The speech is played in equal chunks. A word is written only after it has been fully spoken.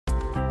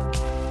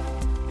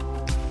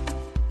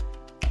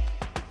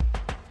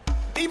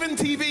even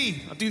TV.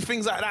 I do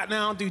things like that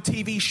now. I do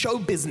TV show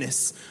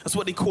business. That's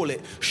what they call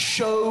it.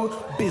 Show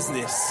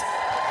business.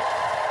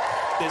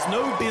 There's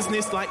no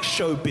business like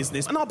show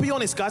business. And I'll be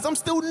honest, guys, I'm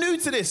still new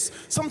to this.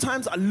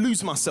 Sometimes I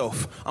lose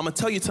myself. I'm gonna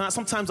tell you tonight,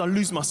 sometimes I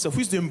lose myself. We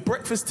was doing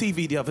breakfast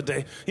TV the other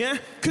day, yeah?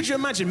 Could you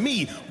imagine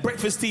me,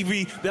 breakfast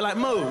TV, they're like,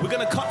 Mo, we're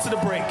gonna cut to the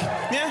break,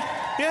 yeah?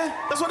 Yeah,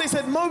 that's what they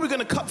said, Mo, we're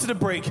gonna cut to the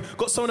break.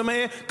 Got some of them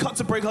here, cut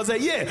to break. I was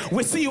like, yeah,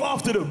 we'll see you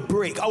after the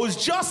break. I was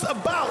just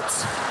about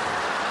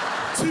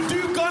to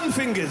do gun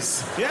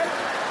fingers, yeah?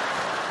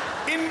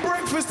 In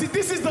breakfast,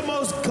 this is the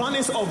most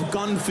gunnest of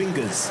gun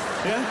fingers,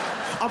 yeah?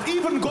 I've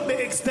even got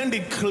the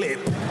extended clip.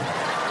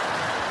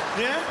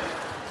 Yeah?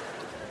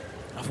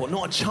 I thought,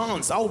 not a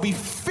chance. I'll be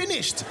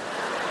finished.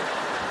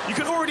 You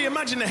can already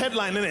imagine the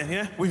headline, innit?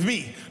 Yeah? With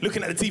me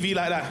looking at the TV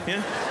like that.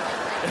 Yeah?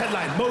 The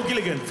headline: Mo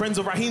Gilligan, friends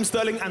of Raheem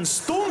Sterling and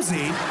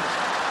Stormzy,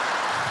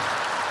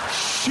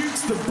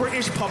 shoots the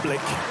British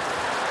public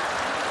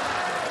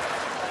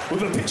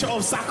with a picture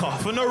of Saka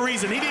for no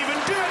reason. He didn't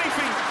even do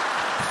anything.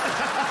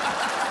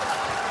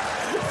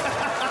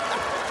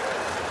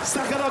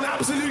 Saka done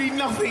absolutely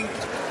nothing.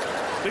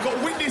 They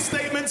got witness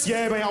statements.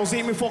 Yeah, mate, I was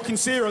eating my fucking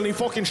cereal and he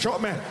fucking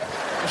shot me.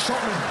 He shot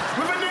me.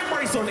 With a neck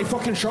brace on, he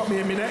fucking shot me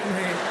in my neck,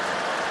 mate.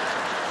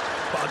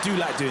 But I do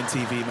like doing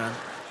TV, man.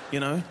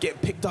 You know,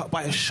 get picked up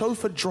by a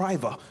chauffeur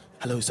driver.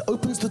 Hello, so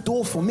opens the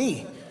door for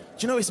me.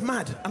 Do you know, it's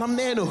mad. And I'm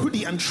there in a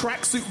hoodie and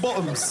tracksuit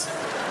bottoms.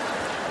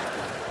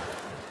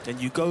 Then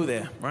you go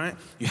there, right?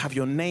 You have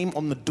your name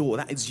on the door.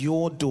 That is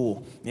your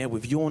door, yeah,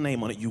 with your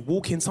name on it. You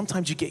walk in,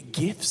 sometimes you get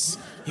gifts.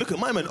 Look at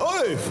my man,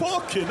 oh,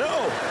 fucking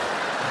hell.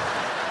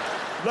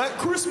 Like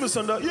Christmas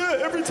and that, yeah,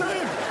 every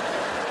time.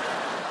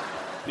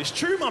 It's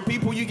true, my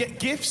people, you get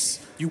gifts.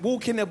 You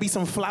walk in, there'll be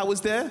some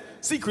flowers there.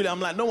 Secretly, I'm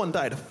like, no one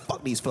died.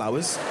 Fuck these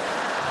flowers.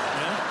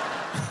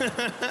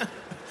 Yeah?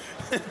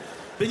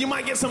 Then you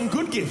might get some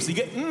good gifts. You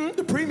get,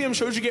 the premium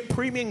shows you get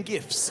premium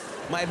gifts.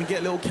 Might even get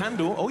a little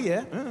candle, oh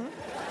yeah.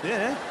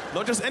 Yeah,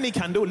 not just any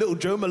candle, a little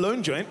Joe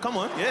Malone joint. Come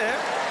on,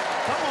 yeah.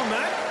 Come on,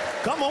 man.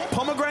 Come on,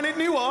 Pomegranate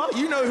Noir.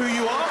 You know who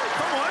you are.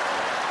 Come on.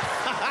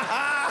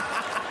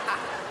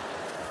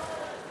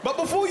 But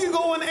before you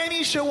go on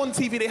any show on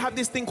TV, they have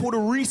this thing called a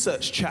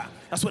research chat.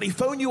 That's when they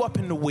phone you up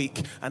in the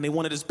week and they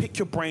want to just pick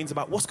your brains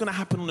about what's going to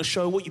happen on the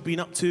show, what you've been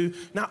up to.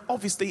 Now,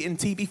 obviously, in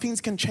TV,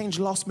 things can change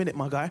last minute,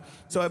 my guy.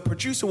 So a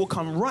producer will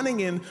come running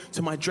in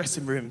to my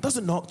dressing room.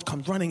 Doesn't knock,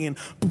 comes running in.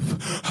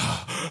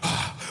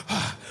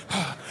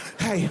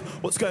 Hey,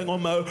 what's going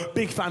on, Mo?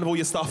 Big fan of all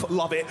your stuff,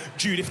 love it.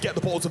 Judith, get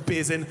the bottles of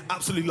beers in,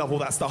 absolutely love all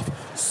that stuff.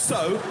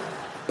 So,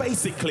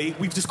 basically,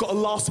 we've just got a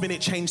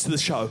last-minute change to the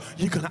show.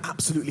 You're gonna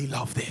absolutely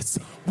love this.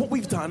 What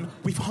we've done,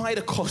 we've hired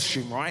a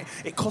costume, right?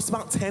 It costs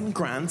about 10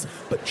 grand,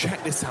 but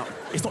check this out.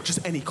 It's not just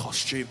any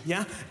costume,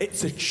 yeah?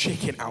 It's a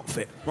chicken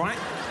outfit, right?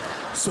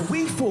 So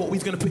we thought we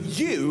was gonna put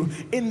you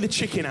in the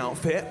chicken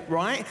outfit,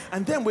 right?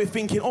 And then we're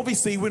thinking,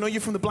 obviously, we know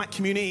you're from the black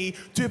community,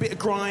 do a bit of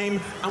grime,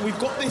 and we've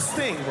got this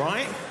thing,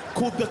 right?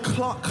 Called the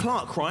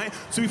Clark, right?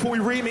 So before we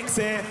remix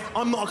it,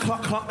 I'm not a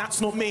Clark, that's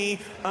not me,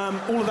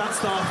 all of that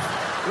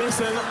stuff.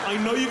 Listen, I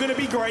know you're gonna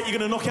be great, you're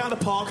gonna knock it out of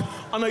the park.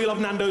 I know you love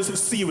Nando's,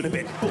 see you in a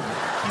bit. Boom,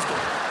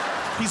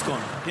 he's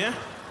gone, yeah?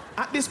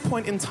 At this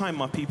point in time,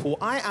 my people,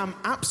 I am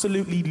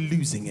absolutely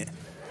losing it.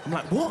 I'm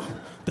like, what?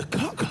 The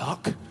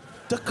Clark?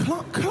 The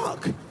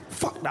Clark?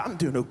 Fuck that, I'm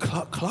doing no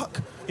Clark,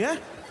 yeah?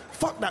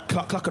 Fuck that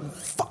Clark and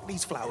fuck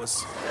these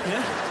flowers,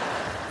 yeah?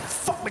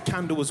 Fuck the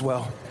candle as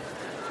well.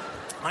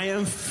 I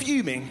am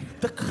fuming.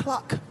 The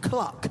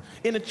Clark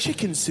in a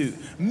chicken suit.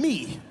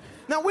 Me.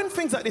 Now, when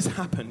things like this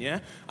happen, yeah,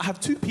 I have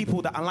two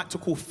people that I like to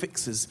call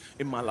fixers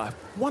in my life.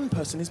 One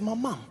person is my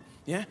mum,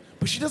 yeah?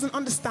 But she doesn't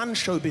understand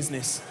show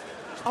business.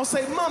 I'll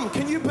say, Mum,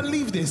 can you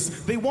believe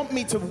this? They want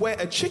me to wear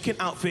a chicken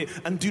outfit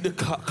and do the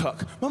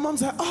Clark. My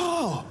mum's like,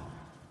 oh,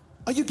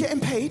 are you getting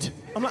paid?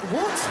 I'm like,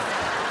 what?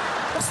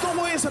 That's not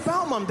what it's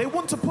about, Mum. They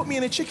want to put me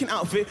in a chicken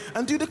outfit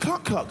and do the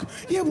Clark.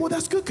 Yeah, well,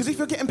 that's good, because if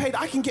you're getting paid,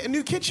 I can get a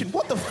new kitchen.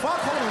 What the fuck?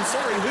 Hold on,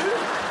 sorry,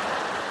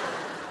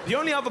 who? The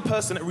only other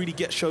person that really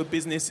gets show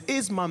business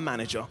is my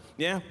manager,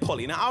 yeah,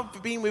 Polly. Now,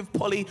 I've been with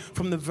Polly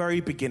from the very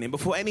beginning,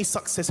 before any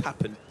success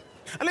happened.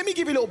 And let me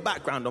give you a little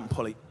background on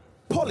Polly.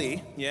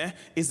 Polly, yeah,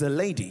 is a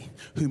lady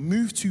who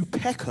moved to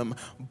Peckham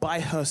by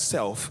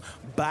herself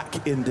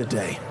back in the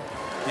day,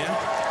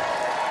 yeah?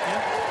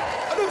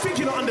 I don't think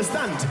you don't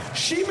understand.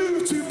 She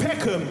moved to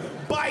Peckham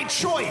by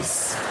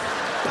choice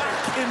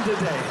back in the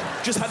day.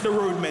 Just had the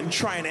roadmen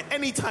trying it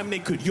anytime they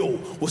could. Yo,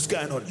 what's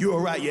going on? You all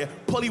right, yeah?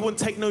 Polly wouldn't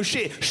take no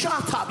shit.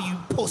 Shut up, you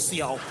pussy,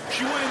 yo.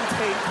 She wouldn't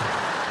take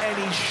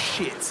any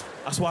shit.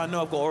 That's why I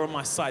know I've got her on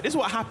my side. This is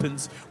what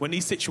happens when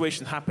these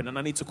situations happen and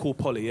I need to call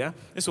Polly, yeah?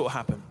 This is what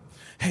happened.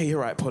 Hey, you're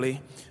right,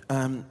 Polly.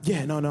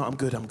 Yeah, no, I'm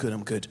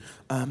good.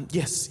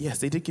 Yes,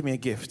 they did give me a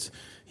gift.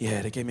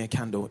 Yeah, they gave me a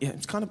candle. Yeah,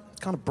 it's kind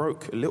of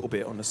broke a little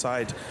bit on the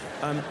side.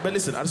 But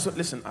listen,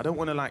 I don't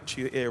want to like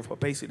chew your ear off, but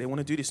basically they want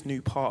to do this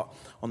new part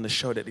on the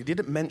show that they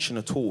didn't mention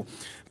at all.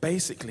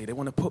 Basically, they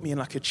want to put me in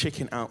like a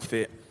chicken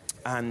outfit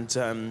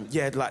and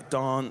yeah, like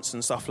dance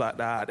and stuff like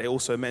that. They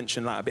also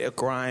mentioned like a bit of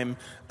grime,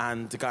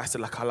 and the guy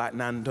said like, I like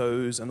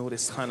Nando's and all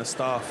this kind of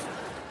stuff.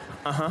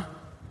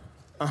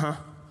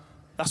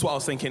 That's what I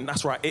was thinking.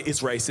 That's right, it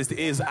is racist. It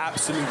is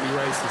absolutely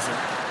racism.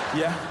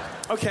 Yeah?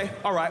 Okay,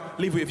 all right,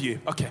 leave it with you.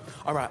 Okay,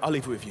 all right, I'll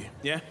leave it with you,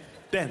 yeah?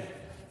 Then,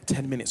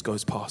 10 minutes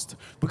goes past.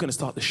 We're gonna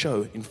start the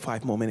show in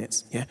 5 more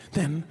minutes, yeah?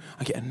 Then,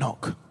 I get a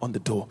knock on the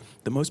door.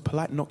 The most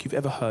polite knock you've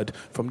ever heard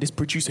from this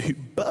producer who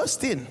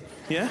burst in,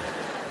 yeah?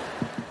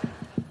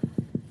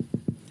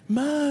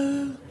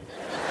 Mo?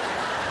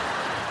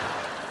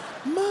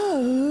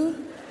 Mo?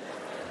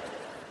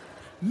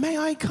 May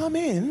I come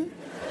in?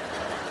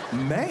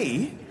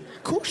 May?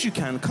 Of course you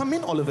can. Come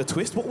in, Oliver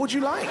Twist. What would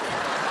you like?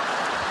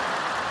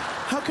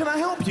 How can I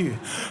help you?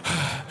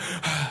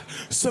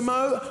 So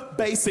Mo,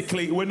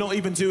 basically, we're not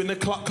even doing the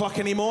cluck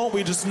anymore.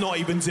 We're just not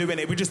even doing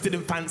it. We just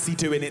didn't fancy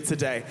doing it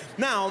today.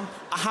 Now,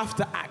 I have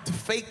to act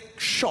fake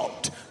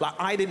shocked, like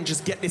I didn't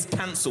just get this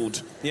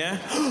cancelled, yeah?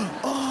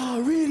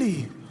 Oh,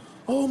 really?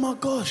 Oh my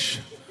gosh.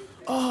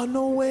 Oh,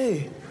 no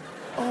way.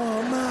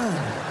 Oh, man.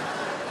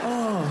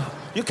 Oh,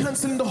 you're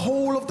cancelling the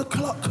whole of the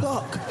cluck.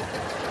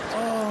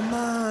 Oh,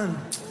 man.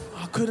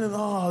 I couldn't,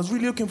 I was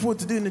really looking forward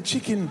to doing the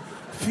chicken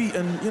feet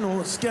and, you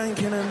know,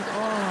 skanking and,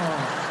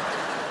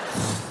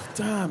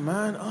 damn,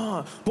 man,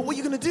 But what are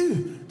you gonna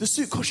do? The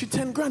suit cost you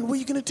 10 grand, what are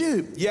you gonna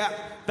do? Yeah,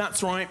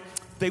 that's right.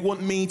 They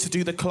want me to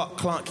do the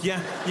cluck.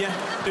 Yeah.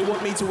 They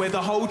want me to wear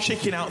the whole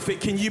chicken outfit.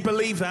 Can you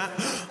believe that?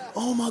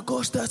 Oh my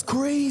gosh, that's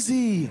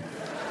crazy.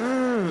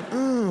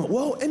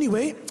 Well,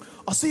 anyway,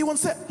 I'll see you on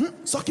set.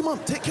 Suck him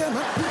up. Take care,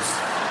 man. Peace.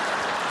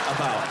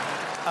 About.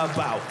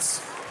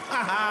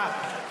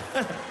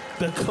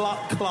 The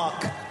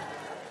cluck.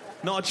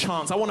 Not a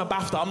chance. I want a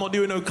BAFTA. I'm not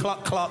doing no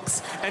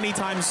clucks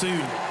anytime soon.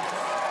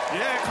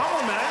 Yeah, come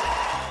on, man.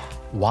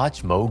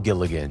 Watch Mo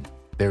Gilligan.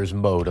 There's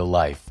Mo to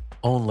Life.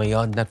 Only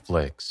on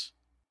Netflix.